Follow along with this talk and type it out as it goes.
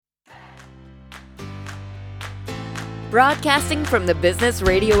Broadcasting from the Business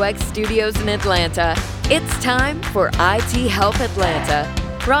Radio X studios in Atlanta, it's time for IT Help Atlanta.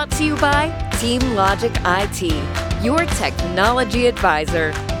 Brought to you by Team Logic IT, your technology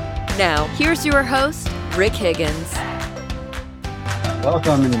advisor. Now, here's your host, Rick Higgins.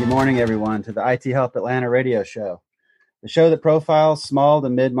 Welcome and good morning, everyone, to the IT Help Atlanta radio show, the show that profiles small to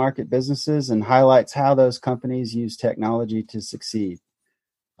mid-market businesses and highlights how those companies use technology to succeed.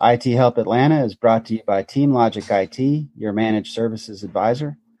 IT Help Atlanta is brought to you by Team Logic IT, your managed services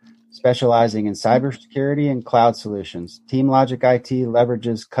advisor, specializing in cybersecurity and cloud solutions. Team Logic IT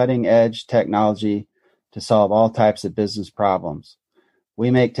leverages cutting-edge technology to solve all types of business problems.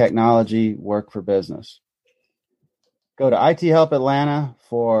 We make technology work for business. Go to IT Help Atlanta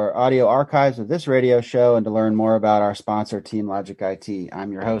for audio archives of this radio show and to learn more about our sponsor, Team Logic IT.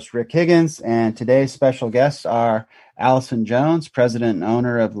 I'm your host, Rick Higgins, and today's special guests are Allison Jones, president and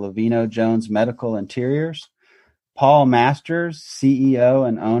owner of Lovino Jones Medical Interiors, Paul Masters, CEO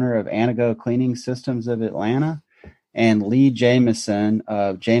and owner of Anago Cleaning Systems of Atlanta, and Lee Jamison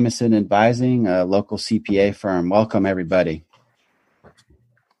of Jamison Advising, a local CPA firm. Welcome, everybody.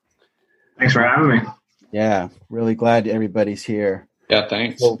 Thanks for having me. Yeah, really glad everybody's here. Yeah,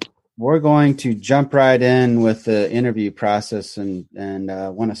 thanks. So we're going to jump right in with the interview process and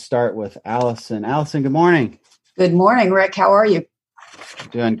want to start with Allison. Allison, good morning. Good morning, Rick. How are you?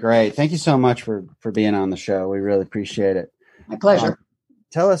 Doing great. Thank you so much for being on the show. We really appreciate it. My pleasure.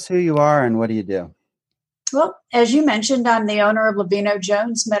 Tell us who you are and what do you do? Well, as you mentioned, I'm the owner of Lovino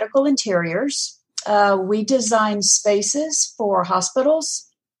Jones Medical Interiors. We design spaces for hospitals,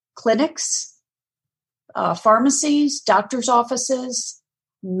 clinics, pharmacies, doctor's offices,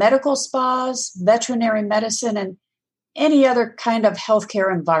 medical spas, veterinary medicine, and any other kind of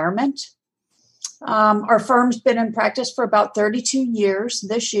healthcare environment. Our firm's been in practice for about 32 years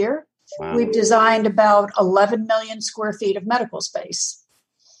this year. Wow. We've designed about 11 million square feet of medical space.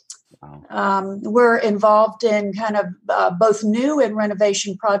 Wow. We're involved in kind of both new and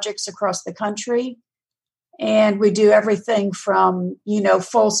renovation projects across the country. And we do everything from,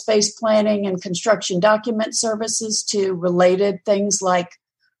 full space planning and construction document services to related things like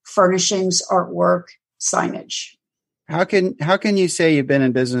furnishings, artwork, signage. How can you say you've been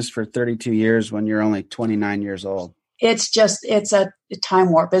in business for 32 years when you're only 29 years old? It's a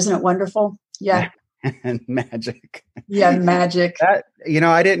time warp. Isn't it wonderful? Yeah. And magic. Yeah, magic. I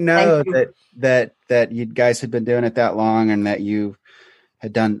didn't know that you guys had been doing it that long and that you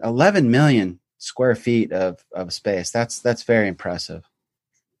had done 11 million square feet of space. That's very impressive.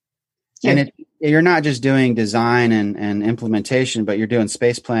 Yeah. And you're not just doing design and implementation, but you're doing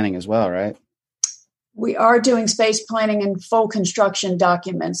space planning as well, right? We are doing space planning and full construction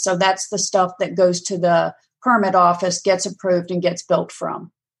documents. So that's the stuff that goes to the permit office, gets approved, and gets built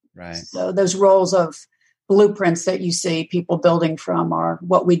from. Right. So those rolls of blueprints that you see people building from are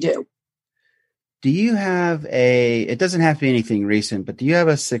what we do. Do you have it doesn't have to be anything recent, but do you have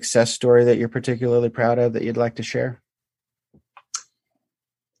a success story that you're particularly proud of that you'd like to share?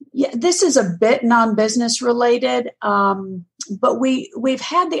 Yeah, this is a bit non-business related, but we've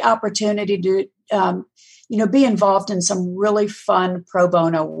had the opportunity to, be involved in some really fun pro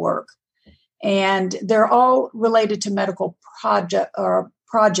bono work, and they're all related to medical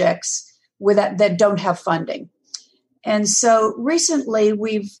projects that don't have funding. And so recently,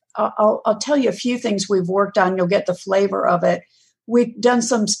 I'll tell you a few things we've worked on. You'll get the flavor of it. We've done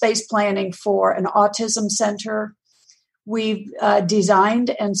some space planning for an autism center. We've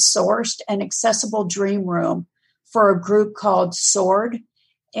designed and sourced an accessible dream room for a group called SWORD.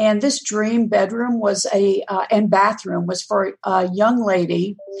 And this dream bedroom and bathroom was for a young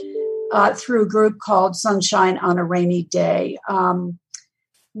lady through a group called Sunshine on a Rainy Day.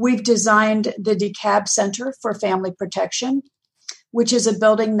 We've designed the DeKalb Center for Family Protection, which is a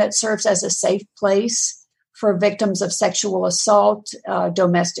building that serves as a safe place for victims of sexual assault,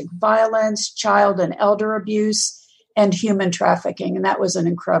 domestic violence, child and elder abuse, and human trafficking. And that was an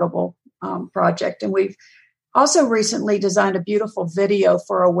incredible project. And we've also recently designed a beautiful video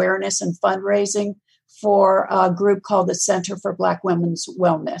for awareness and fundraising for a group called the Center for Black Women's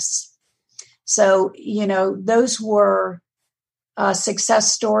Wellness. So, those were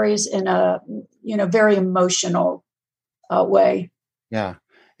success stories in a, very emotional way. Yeah.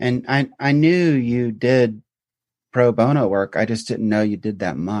 And I knew you did pro bono work. I just didn't know you did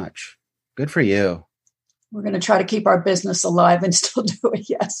that much. Good for you. We're going to try to keep our business alive and still do it.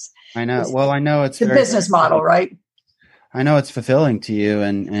 Yes. I know. Well, I know it's the business model, right? I know it's fulfilling to you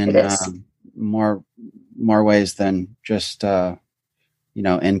and more ways than just,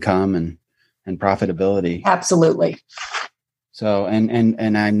 income and profitability. Absolutely. So,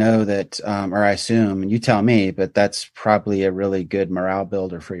 and I know that, or I assume, and you tell me, but that's probably a really good morale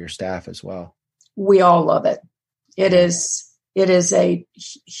builder for your staff as well. We all love it. It is a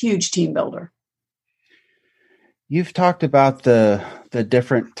huge team builder. You've talked about the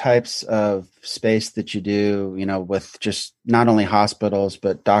different types of space that you do, with just not only hospitals,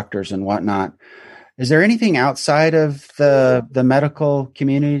 but doctors and whatnot. Is there anything outside of the medical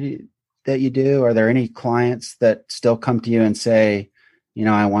community that you do? Are there any clients that still come to you and say,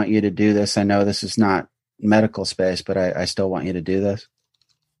 I want you to do this. I know this is not medical space, but I still want you to do this?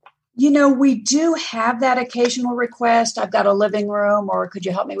 We do have that occasional request. I've got a living room, or could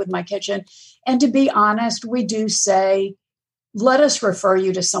you help me with my kitchen? And to be honest, we do say, let us refer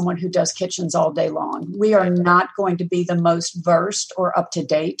you to someone who does kitchens all day long. We are not going to be the most versed or up to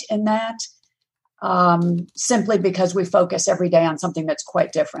date in that, simply because we focus every day on something that's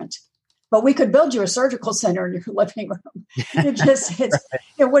quite different. But we could build you a surgical center in your living room.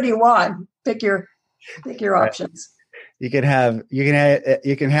 What do you want? Pick your options. You can have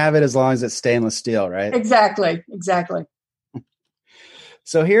it as long as it's stainless steel, right? Exactly.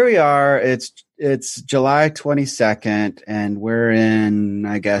 So here we are. It's July 22nd, and we're in,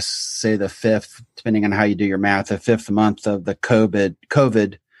 I guess, say the 5th, depending on how you do your math, the 5th month of the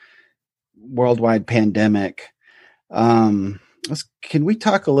COVID worldwide pandemic. Can we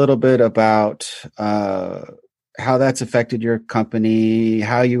talk a little bit about how that's affected your company,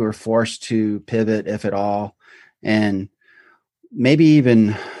 how you were forced to pivot, if at all, and maybe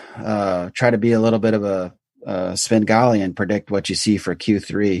even try to be a little bit of a Svengali and predict what you see for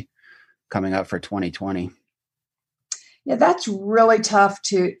Q3 coming up for 2020? Yeah, that's really tough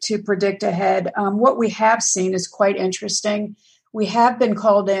to predict ahead. What we have seen is quite interesting. We have been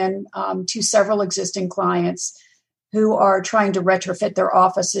called in to several existing clients who are trying to retrofit their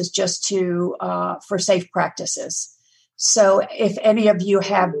offices just for safe practices. So if any of you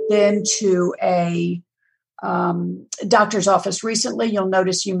have been to a doctor's office recently, you'll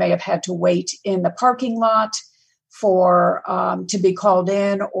notice you may have had to wait in the parking lot to be called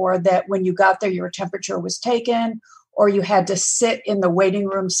in, or that when you got there, your temperature was taken, or you had to sit in the waiting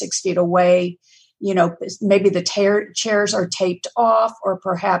room 6 feet away. Maybe the chairs are taped off, or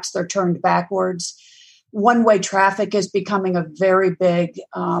perhaps they're turned backwards. One-way traffic is becoming a very big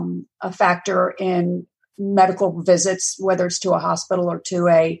a factor in medical visits, whether it's to a hospital or to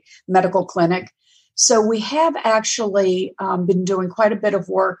a medical clinic. So we have actually been doing quite a bit of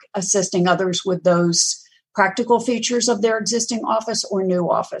work assisting others with those practical features of their existing office or new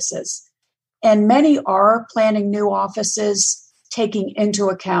offices. And many are planning new offices, taking into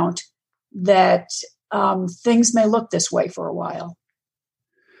account that things may look this way for a while.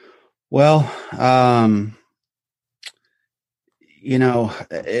 Well, as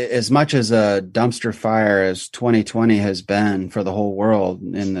much as a dumpster fire as 2020 has been for the whole world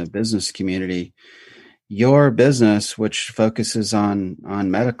in the business community, your business, which focuses on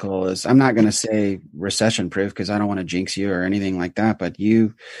medical, is, I'm not going to say recession proof because I don't want to jinx you or anything like that, but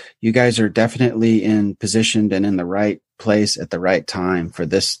you guys are definitely positioned and in the right place at the right time for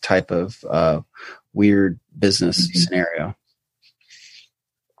this type of weird business scenario.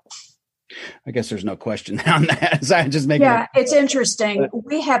 I guess there's no question on that. So I just make it's interesting.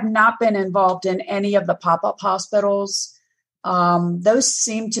 We have not been involved in any of the pop-up hospitals. Those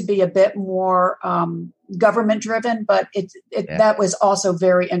seem to be a bit more government driven, but that was also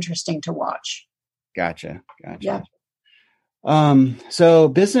very interesting to watch. Gotcha. Yeah. So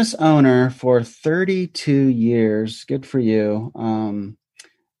business owner for 32 years. Good for you.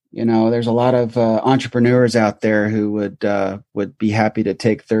 There's a lot of entrepreneurs out there who would be happy to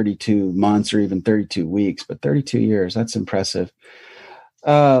take 32 months or even 32 weeks, but 32 years, that's impressive.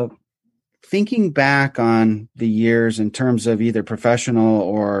 Thinking back on the years in terms of either professional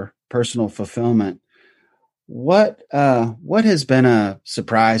or personal fulfillment, what has been a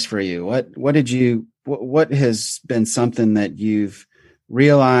surprise for you? What has been something that you've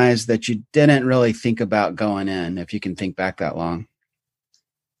realized that you didn't really think about going in, if you can think back that long?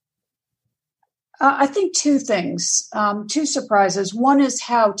 I think two things, two surprises. One is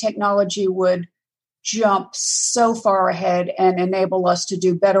how technology would jump so far ahead and enable us to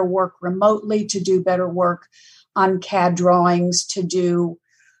do better work remotely, to do better work on CAD drawings, to do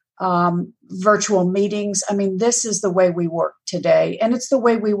virtual meetings. I mean, this is the way we work today, and it's the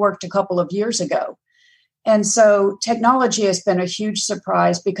way we worked a couple of years ago. And so technology has been a huge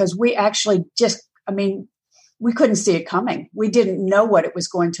surprise because we actually we couldn't see it coming. We didn't know what it was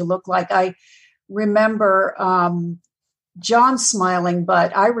going to look like. I remember John smiling,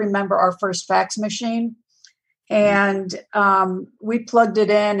 but I remember our first fax machine, and we plugged it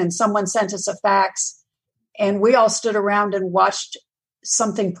in and someone sent us a fax, and we all stood around and watched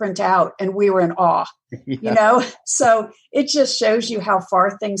something print out, and we were in awe. Yeah. So it just shows you how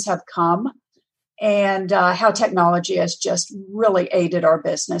far things have come, and how technology has just really aided our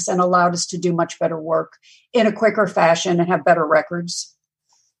business and allowed us to do much better work in a quicker fashion and have better records.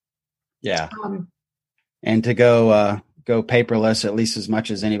 Yeah. And to go paperless at least as much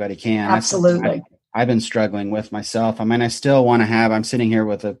as anybody can. Absolutely. I've been struggling with myself. I mean, I still want to I'm sitting here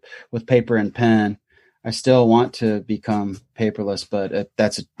with paper and pen. I still want to become paperless, but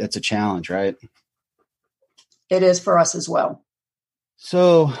that's a challenge, right? It is for us as well.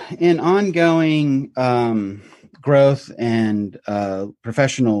 So in ongoing growth and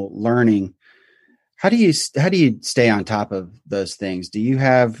professional learning, how do you stay on top of those things? Do you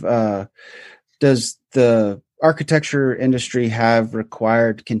have does the architecture industry have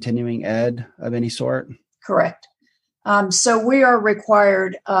required continuing ed of any sort? Correct. So we are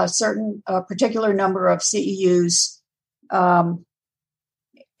required a certain particular number of CEUs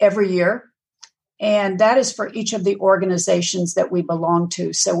every year. And that is for each of the organizations that we belong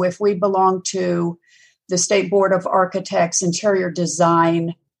to. So if we belong to the State Board of Architects interior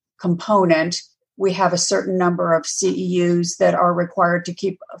design component, we have a certain number of CEUs that are required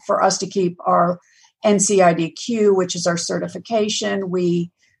for us to keep our NCIDQ, which is our certification.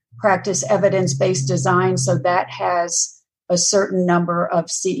 We practice evidence-based design, so that has a certain number of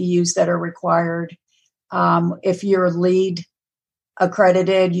CEUs that are required. If you're LEED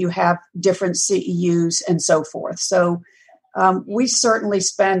accredited, you have different CEUs and so forth. So we certainly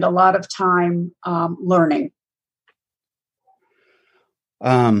spend a lot of time learning.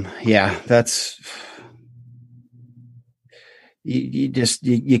 That's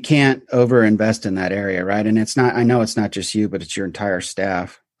you can't overinvest in that area, right? And I know it's not just you, but it's your entire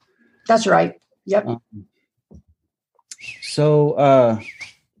staff. That's right. Yep. So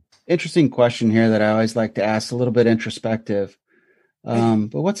interesting question here that I always like to ask, a little bit introspective. But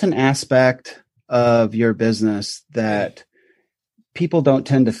what's an aspect of your business that people don't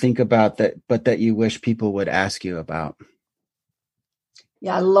tend to think about but that you wish people would ask you about?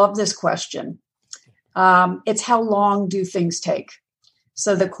 Yeah, I love this question. It's how long do things take?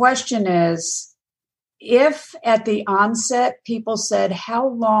 So the question is, if at the onset people said, how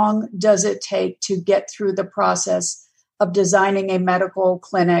long does it take to get through the process of designing a medical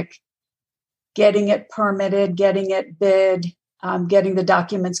clinic, getting it permitted, getting it bid, getting the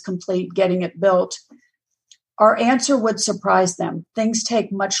documents complete, getting it built, our answer would surprise them. Things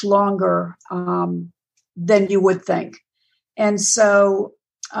take much longer than you would think. And so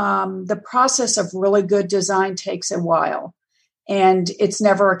the process of really good design takes a while, and it's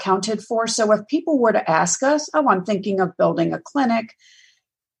never accounted for. So if people were to ask us, I'm thinking of building a clinic,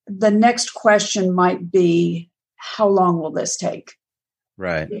 the next question might be, how long will this take?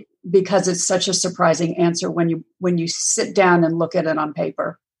 Right. Because it's such a surprising answer when you sit down and look at it on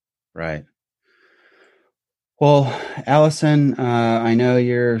paper. Right. Well, Allison, I know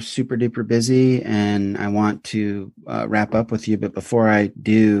you're super duper busy, and I want to wrap up with you. But before I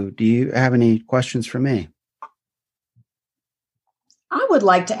do you have any questions for me? I would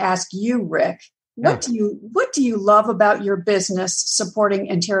like to ask you, Rick, what do you love about your business supporting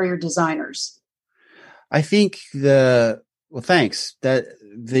interior designers? I think thanks.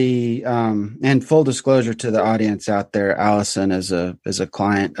 And full disclosure to the audience out there, Allison is a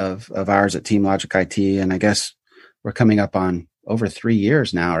client of ours at Team Logic IT, and I guess we're coming up on over 3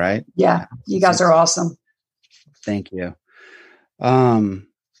 years now, right? Yeah, you guys are awesome. Thank you.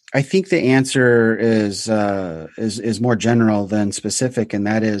 I think the answer is more general than specific, and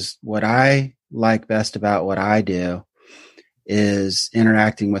that is what I like best about what I do is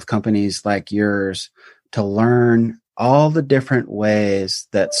interacting with companies like yours to learn all the different ways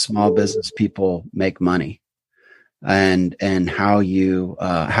that small business people make money, and how you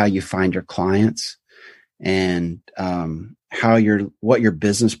find your clients, and what your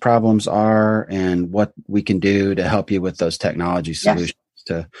business problems are, and what we can do to help you with those technology solutions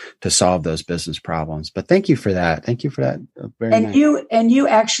to solve those business problems. But thank you for that. Thank you for that. You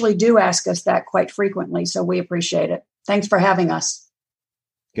actually do ask us that quite frequently, so we appreciate it. Thanks for having us.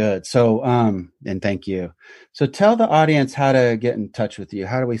 Good. So, and thank you. So tell the audience how to get in touch with you.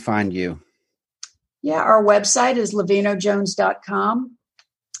 How do we find you? Yeah, our website is lavinojones.com.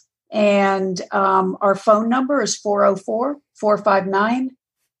 And our phone number is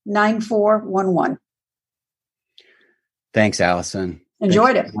 404-459-9411. Thanks, Allison.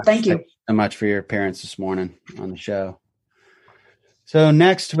 Enjoyed it. Thank you so much for your appearance this morning on the show. So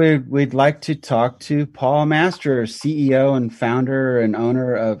next, we'd like to talk to Paul Masters, CEO and founder and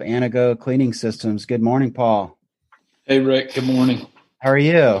owner of Anago Cleaning Systems. Good morning, Paul. Hey, Rick. Good morning. How are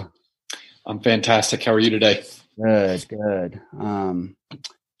you? I'm fantastic. How are you today? Good.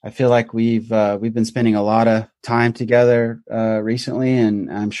 I feel like we've been spending a lot of time together recently,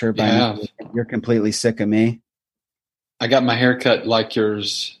 and I'm sure by now you're completely sick of me. I got my hair cut like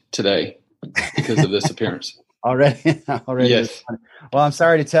yours today because of this appearance. Already. Yes. Well, I'm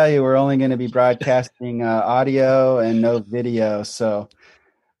sorry to tell you, we're only going to be broadcasting audio and no video. So,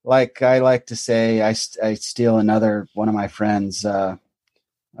 like I like to say, I steal another one of my friends'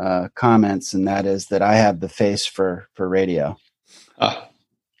 comments, and that is that I have the face for radio.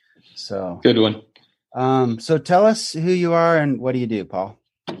 So good one. So tell us who you are and what do you do, Paul?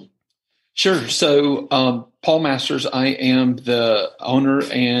 Sure. So, Paul Masters, I am the owner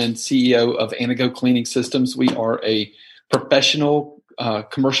and CEO of Anago Cleaning Systems. We are a professional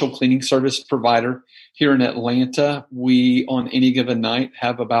commercial cleaning service provider here in Atlanta. We, on any given night,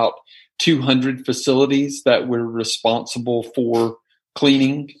 have about 200 facilities that we're responsible for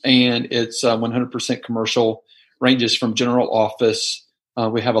cleaning, and it's 100% commercial, ranges from general office.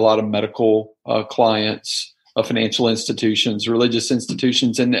 We have a lot of medical clients, financial institutions, religious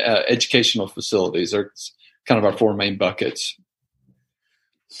institutions, and educational facilities are kind of our four main buckets.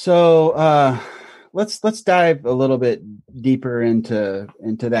 So let's dive a little bit deeper into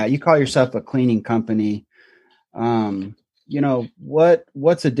that. You call yourself a cleaning company. What's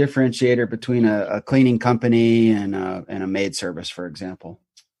a differentiator between a cleaning company and a maid service, for example?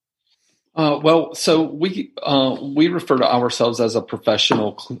 So we refer to ourselves as a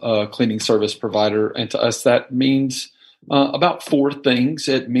professional cleaning service provider, and to us that means about four things.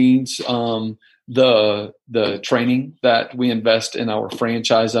 It means the training that we invest in our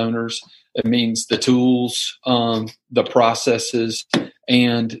franchise owners. It means the tools, the processes,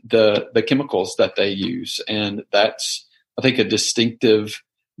 and the chemicals that they use, and that's, I think, a distinctive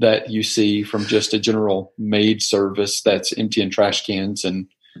that you see from just a general maid service that's emptying trash cans and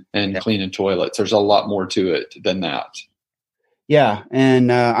cleaning toilets. There's a lot more to it than that. Yeah.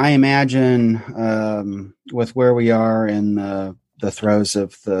 And I imagine with where we are in the throes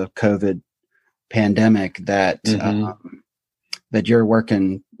of the COVID pandemic that that you're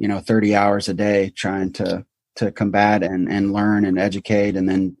working, 30 hours a day trying to combat and learn and educate and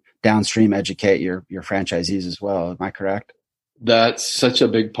then downstream educate your franchisees as well. Am I correct? That's such a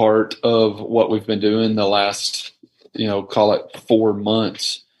big part of what we've been doing the last call it 4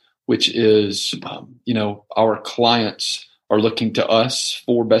 months, which is, our clients are looking to us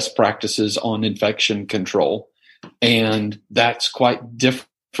for best practices on infection control. And that's quite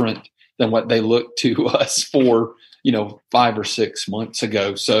different than what they looked to us for, 5 or 6 months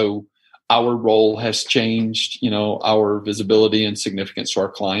ago. So our role has changed, our visibility and significance to our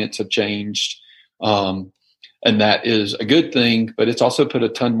clients have changed. And that is a good thing, but it's also put a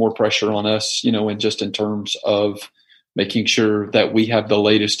ton more pressure on us, and just in terms of making sure that we have the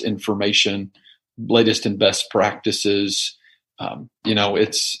latest information, latest and best practices.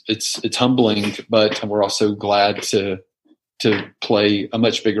 It's humbling, but we're also glad to play a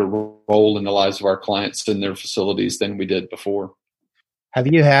much bigger role in the lives of our clients and their facilities than we did before. Have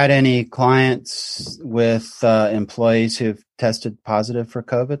you had any clients with employees who've tested positive for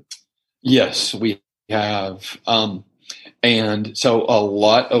COVID? Yes, we have. And so a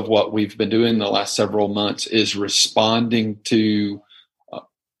lot of what we've been doing the last several months is responding to,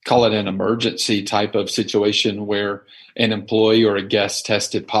 call it an emergency type of situation where an employee or a guest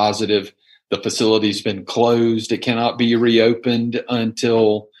tested positive. The facility's been closed. It cannot be reopened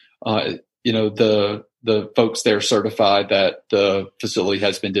until, the folks there certified that the facility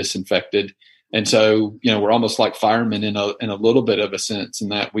has been disinfected. And so, we're almost like firemen in a little bit of a sense, in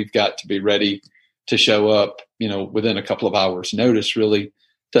that we've got to be ready to show up, within a couple of hours notice, really,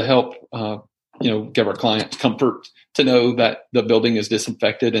 to help, give our clients comfort to know that the building is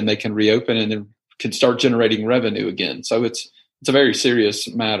disinfected and they can reopen and then can start generating revenue again. So it's a very serious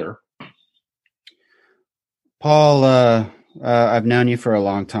matter. Paul, I've known you for a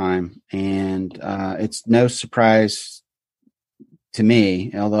long time, and it's no surprise to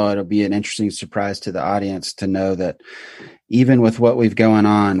me, although it'll be an interesting surprise to the audience to know that even with what we've going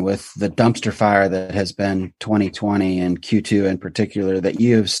on with the dumpster fire that has been 2020 and Q2 in particular, that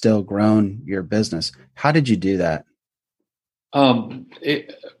you have still grown your business. How did you do that?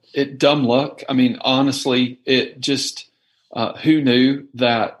 It dumb luck. I mean, honestly, it just, who knew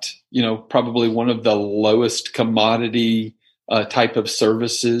that, probably one of the lowest commodity type of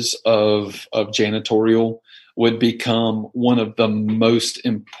services of janitorial would become one of the most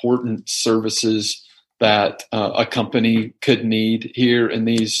important services that a company could need here in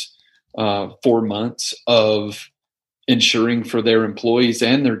these 4 months of ensuring for their employees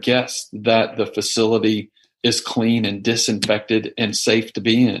and their guests that the facility is clean and disinfected and safe to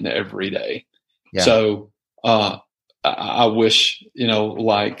be in every day. Yeah. So I wish,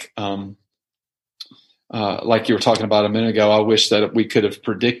 like you were talking about a minute ago, I wish that we could have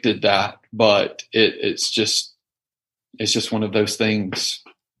predicted that, but it's just one of those things.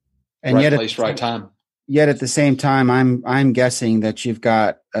 And right yet, place, right time. Yet at the same time, I'm guessing that you've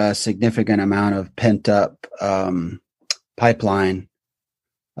got a significant amount of pent up pipeline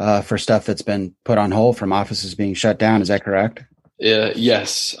for stuff that's been put on hold from offices being shut down. Is that correct?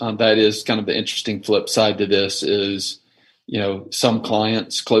 Yes, that is kind of the interesting flip side to this is, some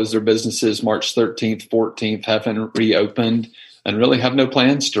clients close their businesses March 13th, 14th, haven't reopened and really have no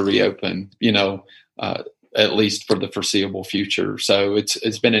plans to reopen, at least for the foreseeable future. So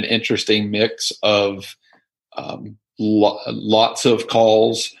it's been an interesting mix of lots of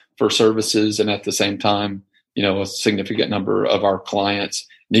calls for services, and at the same time, a significant number of our clients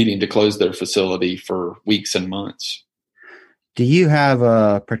needing to close their facility for weeks and months. Do you have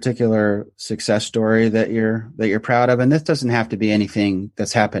a particular success story that you're proud of? And this doesn't have to be anything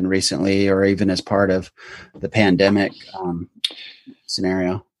that's happened recently or even as part of the pandemic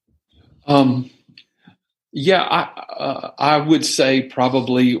scenario. Yeah, I would say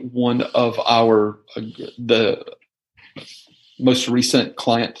probably one of the most recent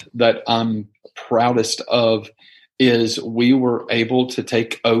client that I'm proudest of is we were able to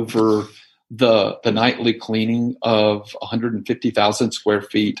take over the nightly cleaning of 150,000 square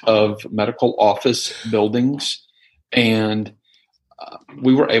feet of medical office buildings. And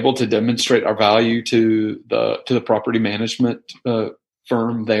we were able to demonstrate our value to the property management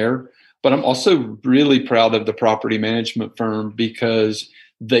firm there. But I'm also really proud of the property management firm because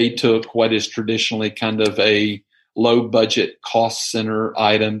they took what is traditionally kind of a low budget cost center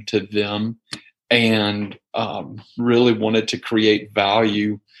item to them and really wanted to create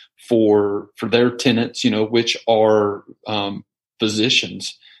value for their tenants, which are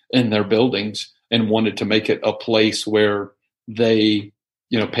physicians in their buildings, and wanted to make it a place where they,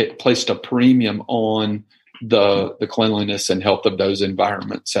 placed a premium on the cleanliness and health of those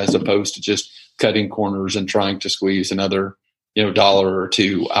environments, as opposed to just cutting corners and trying to squeeze another, dollar or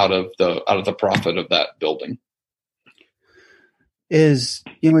two out of the profit of that building.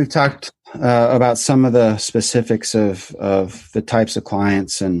 We've talked about some of the specifics of the types of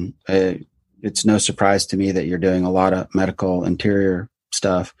clients, and it's no surprise to me that you're doing a lot of medical interior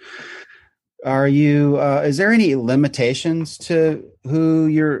stuff. Is there any limitations to who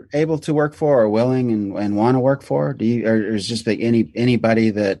you're able to work for or willing and want to work for? Or is just like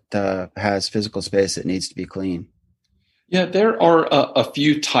anybody that has physical space that needs to be clean? Yeah, there are a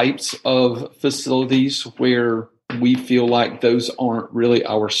few types of facilities where we feel like those aren't really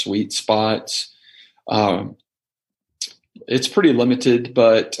our sweet spots. It's pretty limited,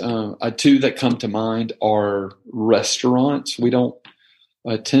 but two that come to mind are restaurants. We don't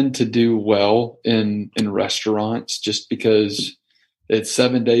tend to do well in restaurants just because it's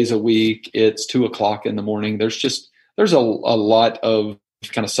 7 days a week. It's 2:00 in the morning. There's a lot of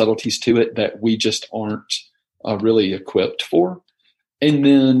kind of subtleties to it that we just aren't really equipped for. And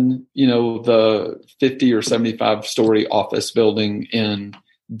then, the 50 or 75 story office building in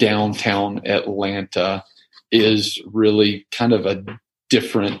downtown Atlanta is really kind of a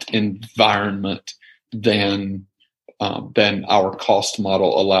different environment than our cost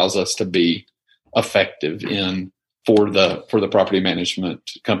model allows us to be effective in for the property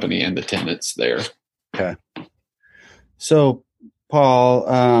management company and the tenants there. Okay. So, Paul,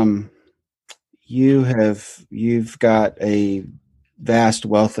 you've got a vast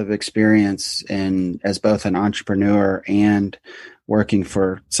wealth of experience as both an entrepreneur and working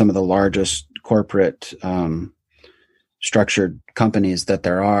for some of the largest corporate structured companies that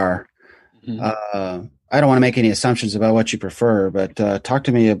there are. Mm-hmm. I don't want to make any assumptions about what you prefer, but talk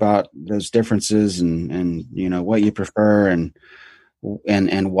to me about those differences and what you prefer and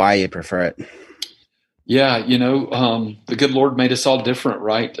why you prefer it. Yeah, the good Lord made us all different,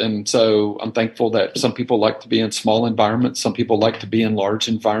 right? And so I'm thankful that some people like to be in small environments. Some people like to be in large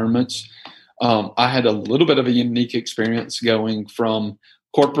environments. I had a little bit of a unique experience going from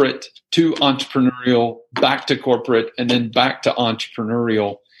corporate to entrepreneurial, back to corporate, and then back to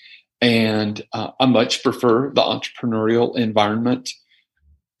entrepreneurial. And I much prefer the entrepreneurial environment.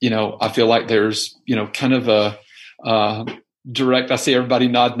 I feel like there's, kind of a direct, I see everybody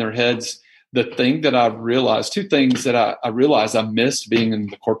nodding their heads. The thing that I've realized, two things that I realized I missed being in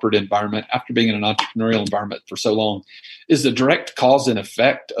the corporate environment after being in an entrepreneurial environment for so long, is the direct cause and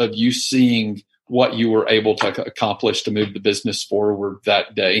effect of you seeing what you were able to accomplish to move the business forward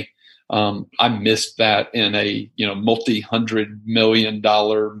that day. I missed that in a multi-$100 million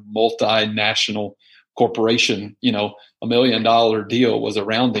multinational corporation, $1 million deal was a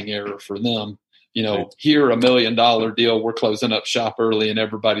rounding error for them. Here, $1 million deal, we're closing up shop early and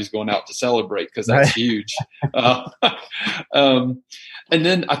everybody's going out to celebrate because that's huge. And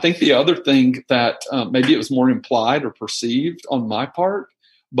then I think the other thing that maybe it was more implied or perceived on my part,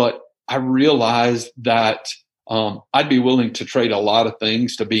 but I realized that I'd be willing to trade a lot of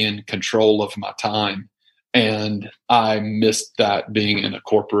things to be in control of my time. And I missed that being in a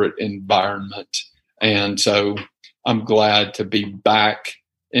corporate environment. And so I'm glad to be back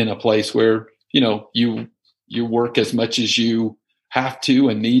in a place where, you work as much as you have to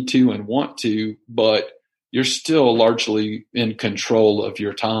and need to and want to, but you're still largely in control of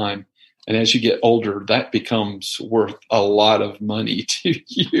your time. And as you get older, that becomes worth a lot of money to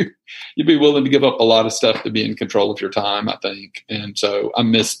you. You'd be willing to give up a lot of stuff to be in control of your time, I think. And so I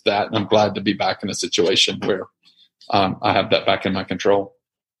missed that. And I'm glad to be back in a situation where I have that back in my control.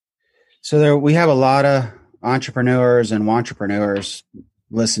 So we have a lot of entrepreneurs and wantrepreneurs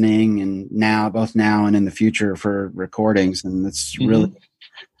listening, and both now and in the future for recordings. And it's really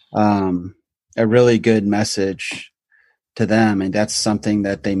a really good message to them. And that's something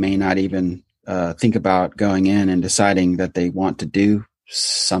that they may not even think about going in and deciding that they want to do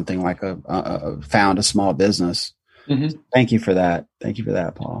something like found a small business. Thank you for that. Thank you for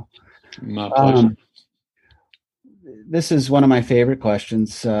that, Paul. My pleasure. This is one of my favorite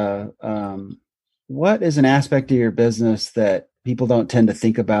questions. What is an aspect of your business that people don't tend to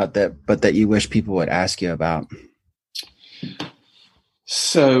think about but that you wish people would ask you about?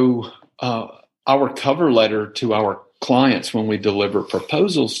 So our cover letter to our clients, when we deliver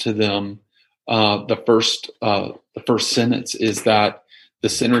proposals to them, the first sentence is that the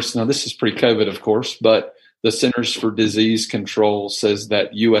Centers, now this is pre-COVID, of course, but the Centers for Disease Control says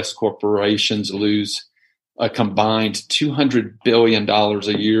that U.S. corporations lose a combined $200 billion a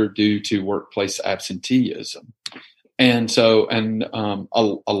year due to workplace absenteeism. And so,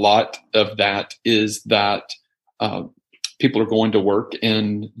 a lot of that is that people are going to work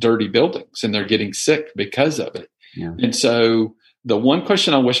in dirty buildings and they're getting sick because of it. Yeah. And so the one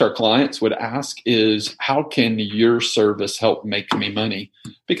question I wish our clients would ask is, how can your service help make me money?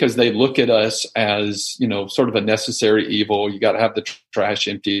 Because they look at us as, sort of a necessary evil. You got to have the trash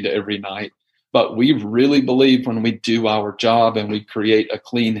emptied every night. But we really believe when we do our job and we create a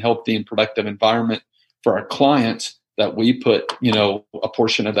clean, healthy, and productive environment for our clients, that we put, a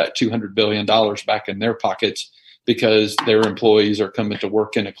portion of that $200 billion back in their pockets because their employees are coming to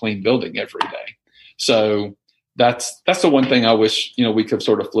work in a clean building every day. So that's the one thing I wish, we could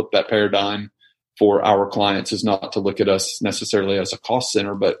sort of flip that paradigm for our clients, is not to look at us necessarily as a cost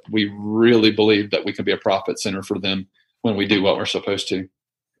center, but we really believe that we can be a profit center for them when we do what we're supposed to.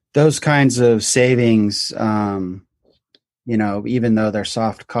 Those kinds of savings, even though they're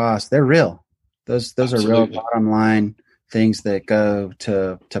soft costs, they're real. Those Absolutely. Are real bottom line things that go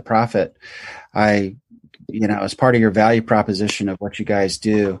to profit. As part of your value proposition of what you guys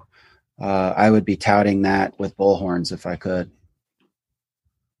do, I would be touting that with bullhorns if I could.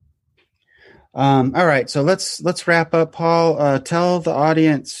 All right, so let's wrap up, Paul. Tell the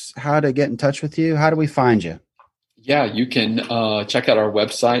audience how to get in touch with you. How do we find you? Yeah, you can check out our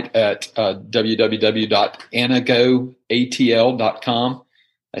website at www.anagoatl.com.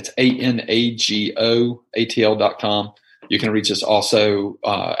 That's ANAGOATL.com. You can reach us also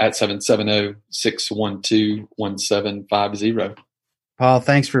at 770-612-1750. Paul,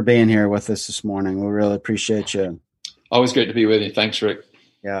 thanks for being here with us this morning. We really appreciate you. Always great to be with you. Thanks, Rick.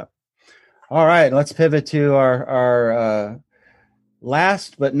 Yeah. All right, let's pivot to our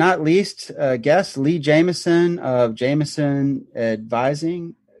last but not least guest, Lee Jamison of Jamison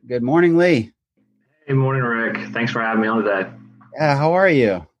Advising. Good morning, Lee. Hey, morning, Rick. Thanks for having me on today. Yeah, how are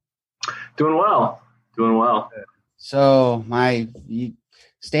you? Doing well. So my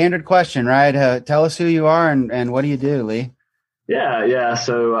standard question, right? Tell us who you are and what do you do, Lee? Yeah.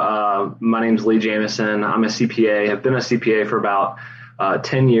 So my name's Lee Jamison. I'm a CPA. I've been a CPA for about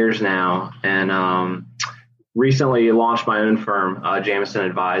 10 years now, and recently launched my own firm, Jamison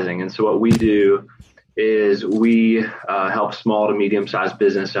Advising. And so what we do is we help small to medium-sized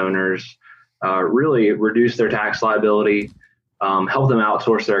business owners really reduce their tax liability, help them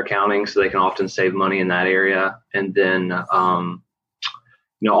outsource their accounting so they can often save money in that area, and then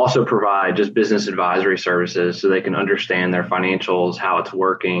also provide just business advisory services so they can understand their financials, how it's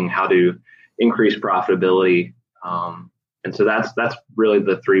working, how to increase profitability. And so that's really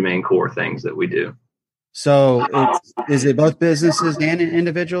the three main core things that we do. So is it both businesses and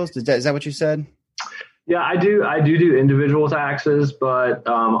individuals? Is that what you said? Yeah, I do individual taxes, but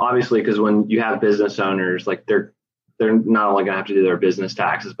obviously, because when you have business owners, like they're they're not only going to have to do their business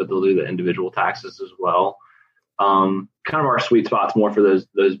taxes, but they'll do the individual taxes as well. Kind of our sweet spot's more for those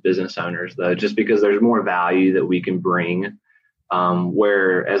business owners, though, just because there's more value that we can bring.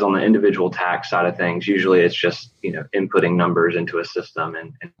 Whereas on the individual tax side of things, usually it's just, inputting numbers into a system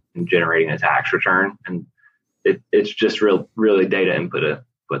and generating a tax return. And it's just really data input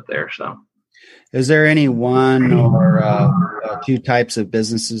there. So is there any one or two types of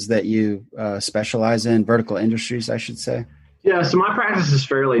businesses that you specialize in, vertical industries, I should say? Yeah, so my practice is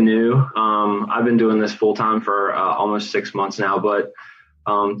fairly new. I've been doing this full time for almost 6 months now, but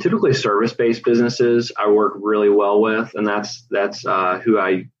typically service-based businesses I work really well with, and that's that's a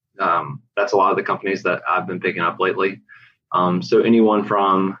lot of the companies that I've been picking up lately. So anyone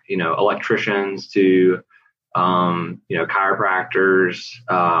from electricians to chiropractors,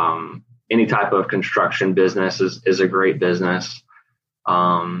 any type of construction business is a great business.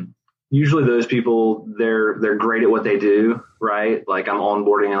 Usually those people, they're great at what they do, right? Like I'm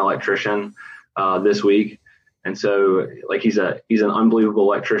onboarding an electrician this week. And so like he's an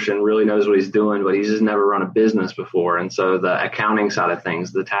unbelievable electrician, really knows what he's doing, but he's just never run a business before. And so the accounting side of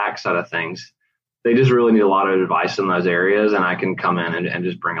things, the tax side of things, they just really need a lot of advice in those areas. And I can come in and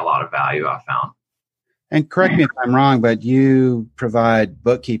just bring a lot of value, I found. And correct me if I'm wrong, but you provide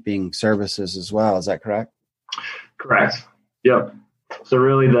bookkeeping services as well. Is that correct? Correct. Yep. So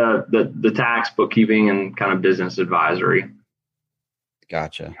really the tax, bookkeeping, and kind of business advisory.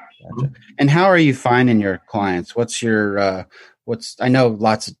 Gotcha. And how are you finding your clients? What's your, I know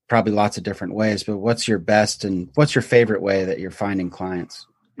probably lots of different ways, but what's your best and what's your favorite way that you're finding clients?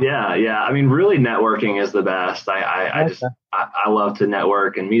 Yeah. I mean, really networking is the best. I love to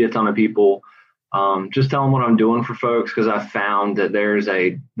network and meet a ton of people. Just tell them what I'm doing for folks, because I've found that there's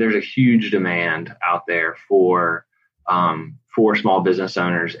a huge demand out there for small business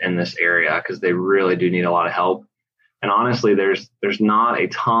owners in this area, because they really do need a lot of help. And honestly, there's not a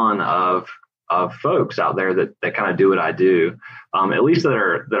ton of folks out there that kind of do what I do, at least that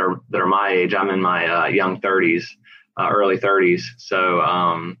are my age. I'm in my young 30s, early 30s. So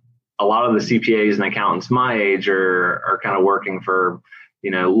a lot of the CPAs and accountants my age are kind of working for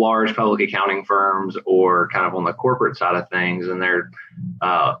large public accounting firms or kind of on the corporate side of things. And they're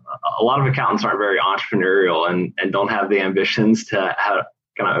a lot of accountants aren't very entrepreneurial and don't have the ambitions to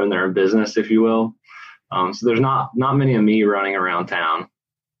kind of own their own business, if you will. So there's not many of me running around town.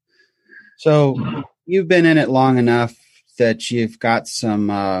 So you've been in it long enough that you've got some,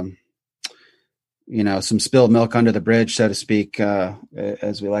 some spilled milk under the bridge, so to speak,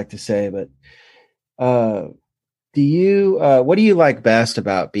 as we like to say. But what do you like best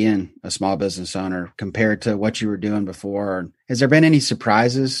about being a small business owner compared to what you were doing before? Has there been any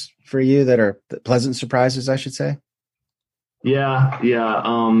surprises for you that are pleasant surprises, I should say? Yeah.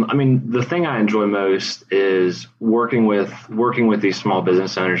 I mean, the thing I enjoy most is working with these small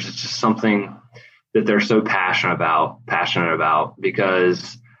business owners. It's just something that they're so passionate about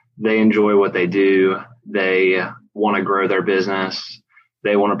because they enjoy what they do. They want to grow their business.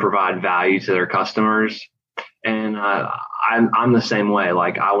 They want to provide value to their customers. And I'm the same way.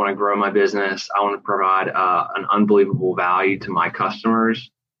 Like, I want to grow my business. I want to provide an unbelievable value to my customers.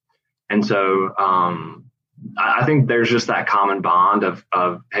 And so I think there's just that common bond of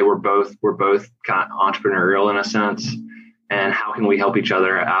hey, we're both kind of entrepreneurial in a sense, and how can we help each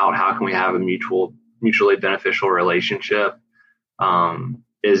other out? How can we have a mutually beneficial relationship?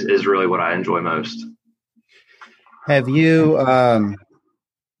 Is really what I enjoy most. Have you?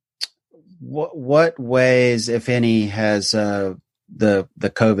 What ways, if any, has the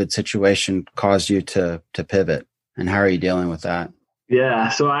COVID situation caused you to pivot, and how are you dealing with that? Yeah,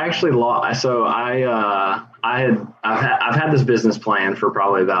 so I actually I've had this business plan for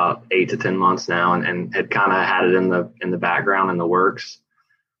probably about 8 to 10 months now, and had kind of had it in the background in the works.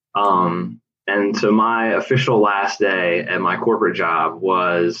 And so my official last day at my corporate job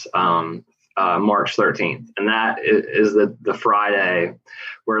was March 13th, and that is the Friday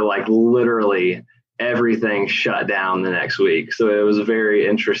where like literally everything shut down the next week. So it was very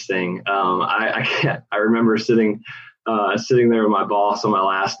interesting. I remember sitting there with my boss on my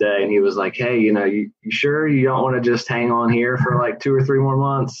last day, and he was like, "Hey, you sure you don't want to just hang on here for like 2 or 3 more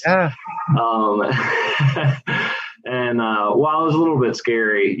months?" Yeah. And while it was a little bit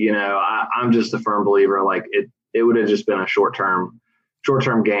scary, I'm just a firm believer, like it would have just been a short-term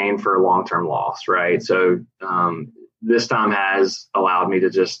gain for a long-term loss, right? So this time has allowed me to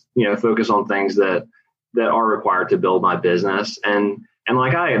just, focus on things that are required to build my business. And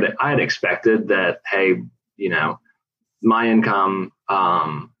like I had expected that, hey, my income,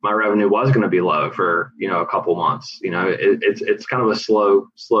 my revenue was going to be low for, a couple months. It's kind of a slow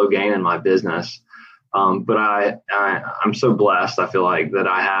gain in my business. But I'm so blessed. I feel like that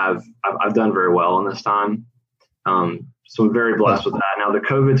I've done very well in this time. So I'm very blessed with that. Now the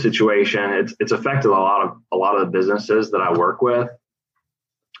COVID situation, it's affected a lot of the businesses that I work with.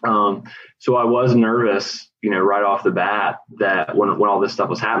 So I was nervous, right off the bat that when all this stuff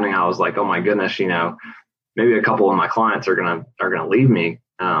was happening, I was like, oh my goodness, maybe a couple of my clients are gonna leave me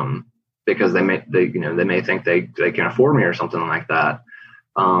because they may think they can afford me or something like that.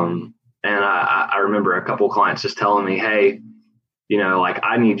 And I remember a couple of clients just telling me, hey, like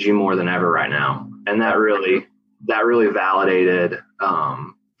I need you more than ever right now, and that really validated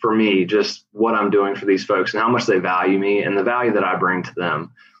for me just what I'm doing for these folks and how much they value me and the value that I bring to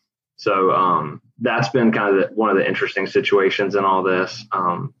them. So that's been kind of one of the interesting situations in all this.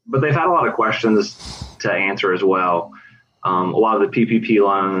 But they've had a lot of questions to answer as well. A lot of the PPP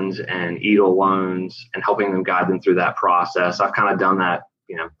loans and EIDL loans and helping them guide them through that process. I've kind of done that,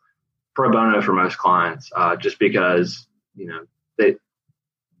 pro bono for most clients, just because, they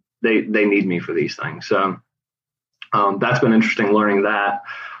need me for these things. So that's been interesting learning that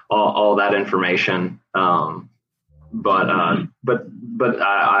all that information. But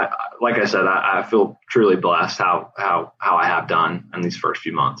I like I said, I feel truly blessed how I have done in these first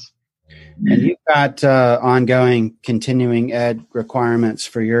few months. And you've got ongoing continuing ed requirements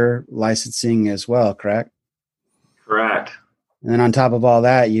for your licensing as well, correct? Correct. And then on top of all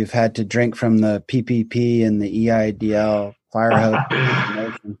that, you've had to drink from the PPP and the EIDL fire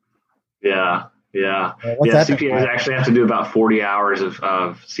hose. Yeah. What's that CPAs like? actually have to do about 40 hours of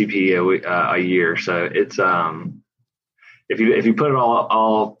CPE a year. So it's if you put it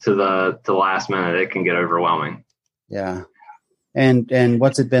all to the last minute, it can get overwhelming. Yeah. And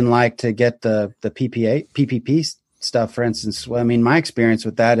what's it been like to get the PPP stuff, for instance? Well, I mean, my experience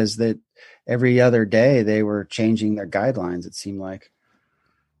with that is that every other day they were changing their guidelines, it seemed like.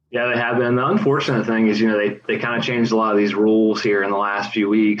 Yeah, they have been. The unfortunate thing is, they kind of changed a lot of these rules here in the last few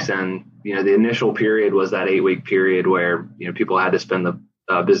weeks. And, the initial period was that 8-week period where, people had to spend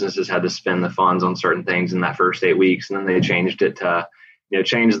businesses had to spend the funds on certain things in that first 8 weeks. And then they changed it to,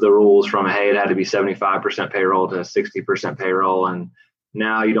 changed the rules from, hey, it had to be 75% payroll to 60% payroll. And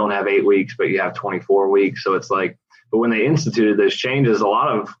now you don't have 8 weeks, but you have 24 weeks. So it's like, but when they instituted those changes, a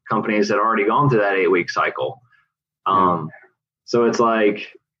lot of companies had already gone through that 8-week cycle. So it's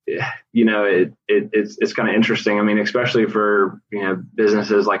like, it's kind of interesting. I mean, especially for,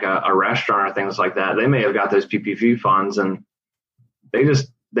 businesses like a restaurant or things like that, they may have got those PPP funds and they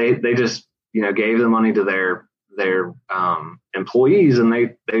just gave the money to their employees and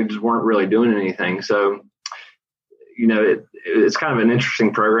they just weren't really doing anything. So, it's kind of an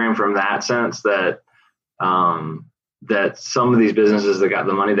interesting program from that sense that, that some of these businesses that got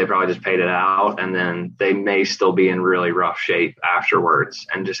the money, they probably just paid it out and then they may still be in really rough shape afterwards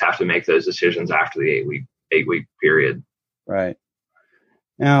and just have to make those decisions after the 8-week period. Right.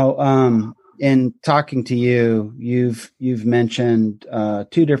 Now, in talking to you, you've mentioned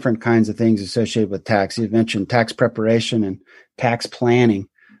two different kinds of things associated with tax. You've mentioned tax preparation and tax planning.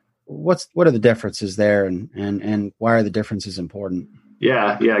 What are the differences there and why are the differences important?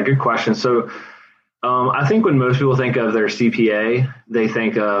 Yeah, good question. So I think when most people think of their CPA, they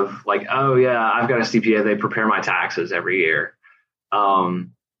think of like, oh yeah, I've got a CPA. They prepare my taxes every year.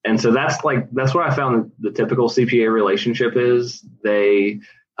 And so that's what I found the typical CPA relationship is. They,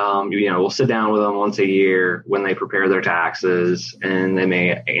 we'll sit down with them once a year when they prepare their taxes and they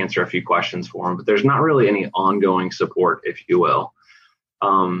may answer a few questions for them, but there's not really any ongoing support, if you will.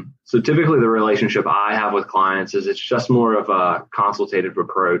 So typically the relationship I have with clients is it's just more of a consultative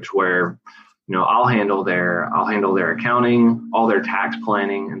approach where, I'll handle their accounting, all their tax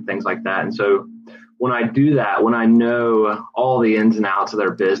planning and things like that. And so when I do that, when I know all the ins and outs of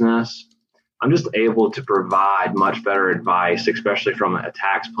their business, I'm just able to provide much better advice, especially from a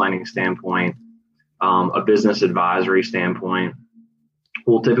tax planning standpoint, a business advisory standpoint.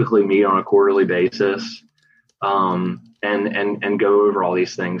 We'll typically meet on a quarterly basis and go over all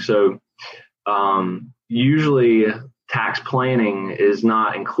these things. So usually tax planning is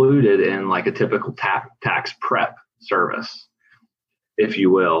not included in like a typical tax prep service, if you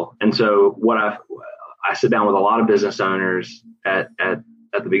will. And so what I sit down with a lot of business owners at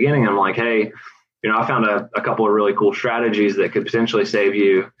the beginning. I'm like, hey, I found a couple of really cool strategies that could potentially save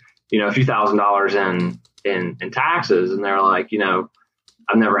you, a few $1,000s in taxes. And they're like,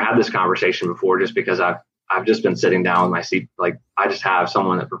 I've never had this conversation before just because I've just been sitting down with my seat. Like I just have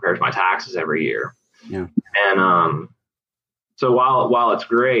someone that prepares my taxes every year. Yeah. And, so while it's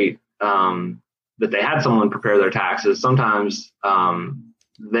great, that they had someone prepare their taxes, sometimes,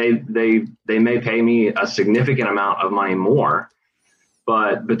 they may pay me a significant amount of money more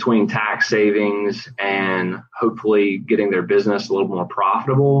But between tax savings and hopefully getting their business a little more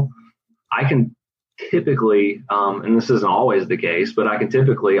profitable, I can typically, and this isn't always the case, but I can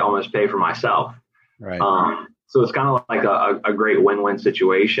typically almost pay for myself. Right. So it's kind of like a great win-win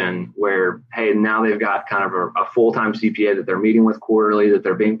situation where, hey, now they've got kind of a full-time CPA that they're meeting with quarterly, that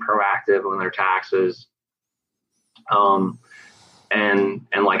they're being proactive on their taxes. And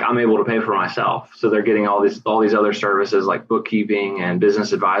like I'm able to pay for myself. So they're getting all these other services like bookkeeping and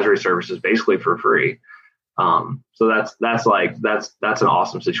business advisory services basically for free. So that's an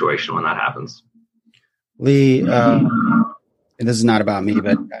awesome situation when that happens. Lee, and this is not about me,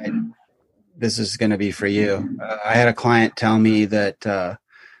 but this is going to be for you. I had a client tell me that I'm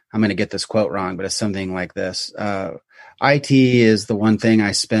going to get this quote wrong, but it's something like this. IT is the one thing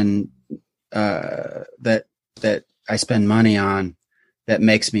I spend that I spend money on that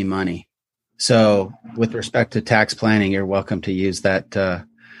makes me money. So with respect to tax planning, you're welcome to use that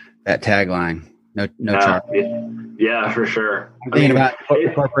tagline. No charge. Yeah, for sure. I'm thinking about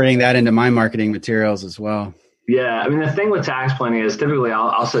incorporating that into my marketing materials as well. Yeah. I mean, the thing with tax planning is typically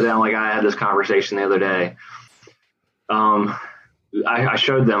I'll sit down, like I had this conversation the other day. I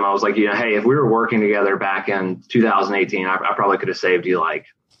showed them, I was like, hey, if we were working together back in 2018, I probably could have saved you like,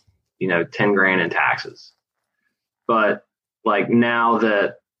 10 grand in taxes. But like now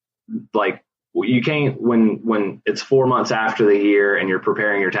that like you can't, when it's 4 months after the year and you're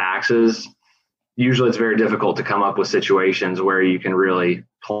preparing your taxes, usually it's very difficult to come up with situations where you can really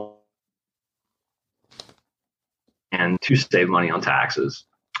plan and to save money on taxes.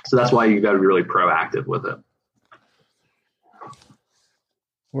 So that's why you got to be really proactive with it.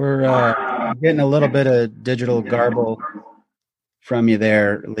 We're getting a little bit of digital garble from you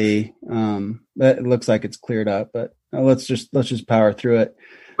there, Lee. But it looks like it's cleared up, but let's just power through it.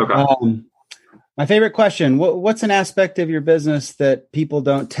 Okay. My favorite question, what's an aspect of your business that people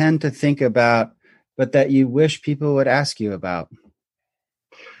don't tend to think about, but that you wish people would ask you about?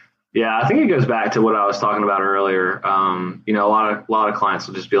 Yeah, I think it goes back to what I was talking about earlier. A lot of clients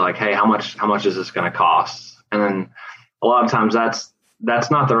will just be like, hey, how much is this going to cost? And then a lot of times that's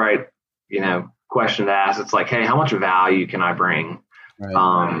not the right, question to ask. It's like, hey, how much value can I bring? Right.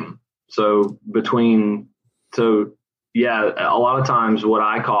 A lot of times what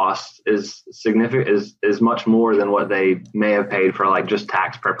I cost is significant, is much more than what they may have paid for like just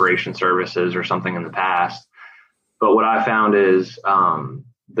tax preparation services or something in the past. But what I found is,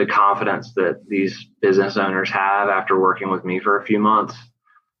 the confidence that these business owners have after working with me for a few months,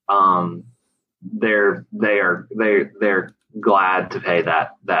 they're glad to pay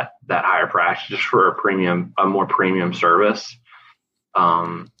that higher price just for a more premium service.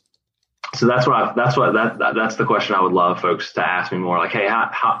 So that's the question I would love folks to ask me more, like, hey,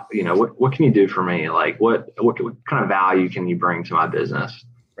 how what can you do for me? Like what kind of value can you bring to my business?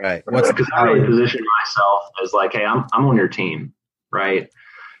 Right. Because I really position myself as like, hey, I'm on your team, right?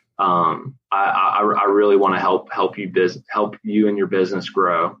 I really want to help you and your business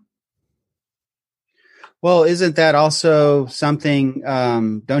grow. Well, isn't that also something,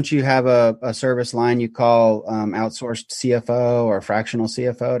 don't you have a service line you call outsourced CFO or fractional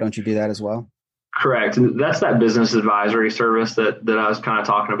CFO? Don't you do that as well? Correct. And that's that business advisory service that I was kind of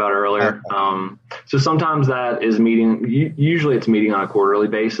talking about earlier. Okay. So sometimes that is usually it's meeting on a quarterly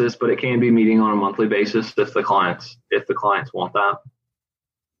basis, but it can be meeting on a monthly basis if the clients want that.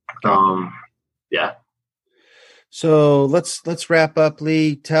 Yeah. So let's wrap up,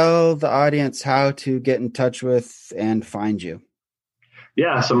 Lee. Tell the audience how to get in touch with and find you.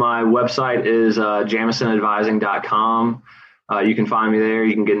 Yeah. So my website is jamisonadvising.com. You can find me there.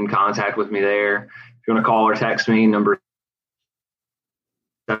 You can get in contact with me there. If you want to call or text me, number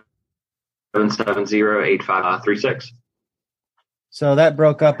 770-8536. So that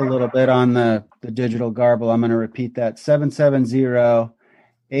broke up a little bit on the digital garble. I'm going to repeat that.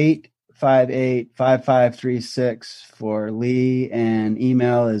 770-858-5536 for Lee, and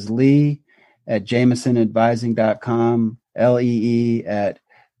email is lee@jamisonadvising.com, lee@Jamison,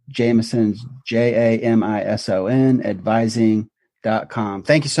 JAMISON, advising.com.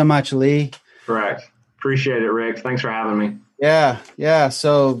 Thank you so much, Lee. Correct. Appreciate it, Rick. Thanks for having me. Yeah.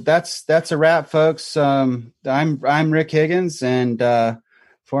 So that's a wrap, folks. I'm Rick Higgins, and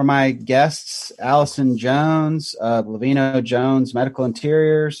for my guests, Allison Jones of Levino Jones Medical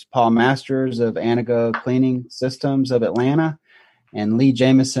Interiors, Paul Masters of Anago Cleaning Systems of Atlanta, and Lee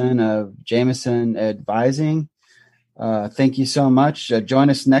Jamison of Jamison Advising. Thank you so much. Join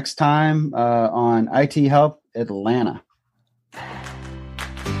us next time on IT Help Atlanta.